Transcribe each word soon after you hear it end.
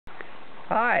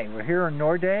Hi, we're here in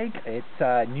Nordegg.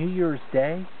 It's New Year's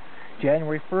Day,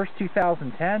 January 1st,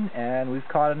 2010, and we've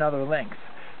caught another lynx.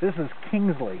 This is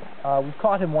Kingsley. We've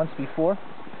caught him once before,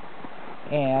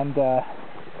 and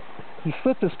he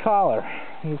slipped his collar.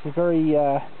 He's a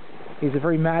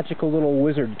very magical little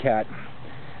wizard cat.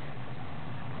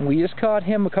 We just caught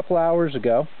him a couple hours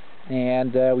ago,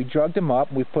 and we drugged him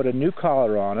up. We put a new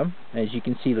collar on him. As you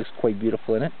can see, he looks quite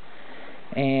beautiful in it.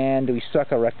 And we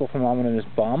stuck a rectal thermometer in his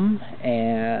bum,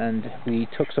 and we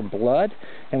took some blood,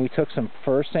 and we took some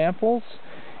fur samples,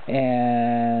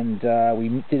 and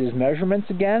we did his measurements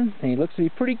again, and he looks to be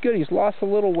pretty good. He's lost a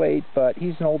little weight, but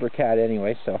he's an older cat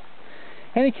anyway, so.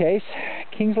 In any case,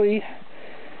 Kingsley,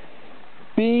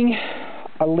 being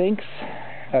a lynx,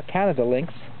 a Canada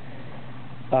lynx,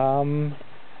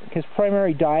 his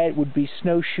primary diet would be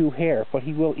snowshoe hare, but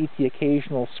he will eat the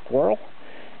occasional squirrel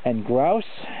and grouse.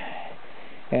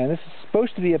 And this is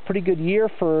supposed to be a pretty good year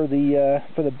for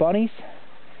the bunnies,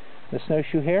 the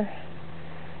snowshoe hare.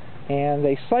 And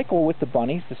they cycle with the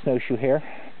bunnies, the snowshoe hare,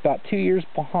 about 2 years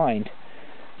behind.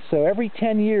 So every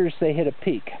 10 years they hit a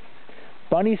peak.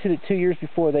 Bunnies hit it 2 years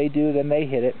before they do, then they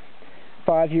hit it.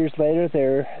 5 years later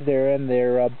they're in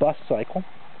their bust cycle,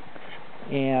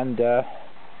 and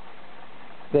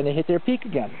then they hit their peak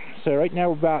again. So right now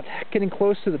we're about getting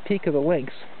close to the peak of the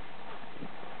lynx.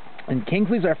 And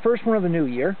Kingsley's our first one of the new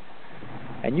year,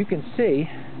 and you can see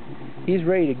he's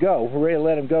ready to go. We're ready to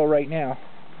let him go right now.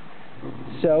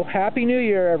 So Happy New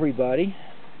Year, everybody.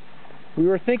 We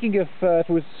were thinking if it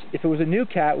was a new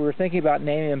cat, we were thinking about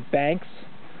naming him Banks,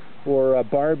 or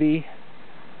Barbie,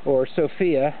 or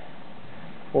Sophia,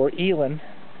 or Elin,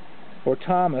 or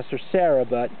Thomas, or Sarah.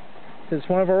 But since it's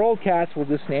one of our old cats, we'll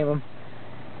just name him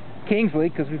Kingsley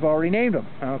because we've already named him.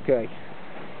 Okay.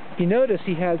 If you notice,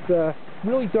 he has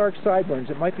really dark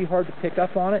sideburns. It might be hard to pick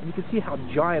up on it. And you can see how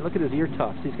giant. Look at his ear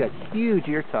tufts. He's got huge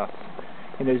ear tufts.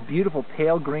 And those beautiful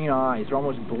pale green eyes. They're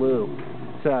almost blue.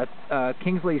 So,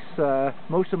 Kingsley's,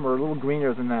 most of them are a little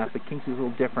greener than that, but Kingsley's a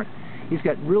little different. He's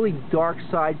got really dark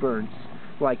sideburns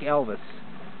like Elvis.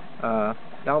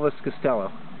 Elvis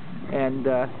Costello. And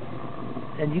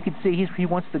you can see he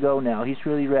wants to go now. He's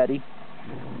really ready.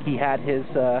 He had his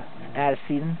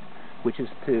antecedent, which is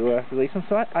to release him.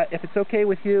 So if it's okay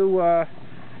with you,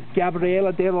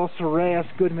 Gabriela de los Reyes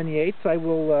Goodman Yates, I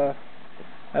will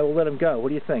let him go. What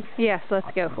do you think? Yes, let's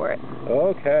go for it.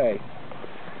 Okay.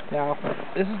 Now,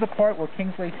 this is the part where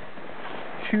Kingsley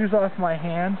chews off my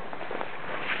hand.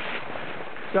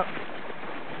 So,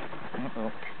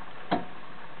 uh-oh.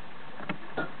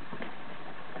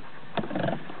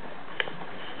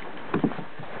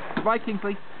 Goodbye,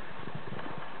 Kingsley.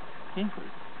 Kingsley.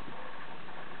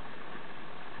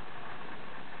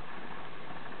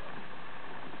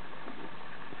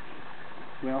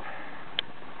 Well,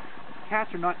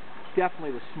 cats are not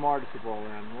definitely the smartest of all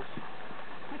animals.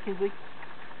 Hi, Kingsley.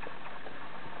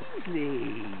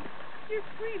 Kingsley, you're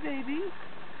free, baby.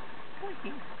 Come on,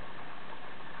 Kingsley.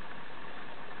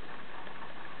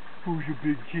 Who's your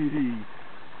big kitty?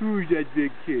 Who's that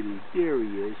big kitty? There he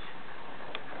is.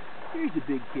 Here's the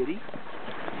big kitty.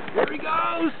 There he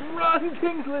goes! Run,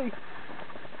 Kingsley!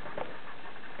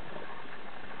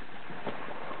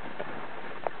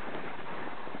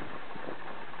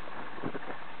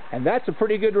 And that's a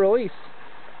pretty good release.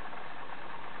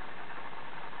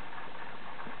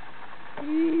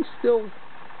 He's still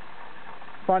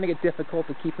finding it difficult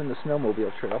to keep in the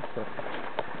snowmobile trail. So.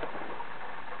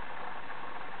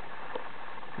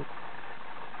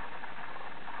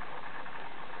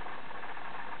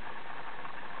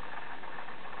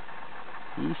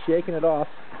 He's shaking it off.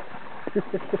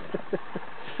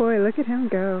 Boy, look at him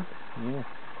go. Yeah.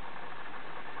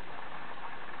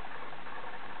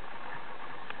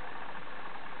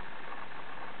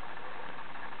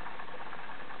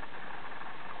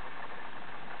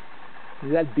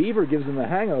 That beaver gives him a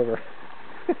hangover.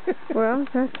 Well,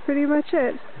 that's pretty much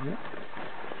it. Yeah.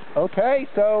 Okay,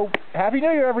 so Happy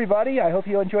New Year, everybody. I hope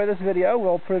you enjoy this video.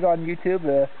 We'll put it on YouTube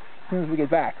as soon as we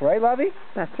get back. Right, Lovey?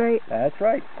 That's right. That's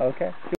right. Okay.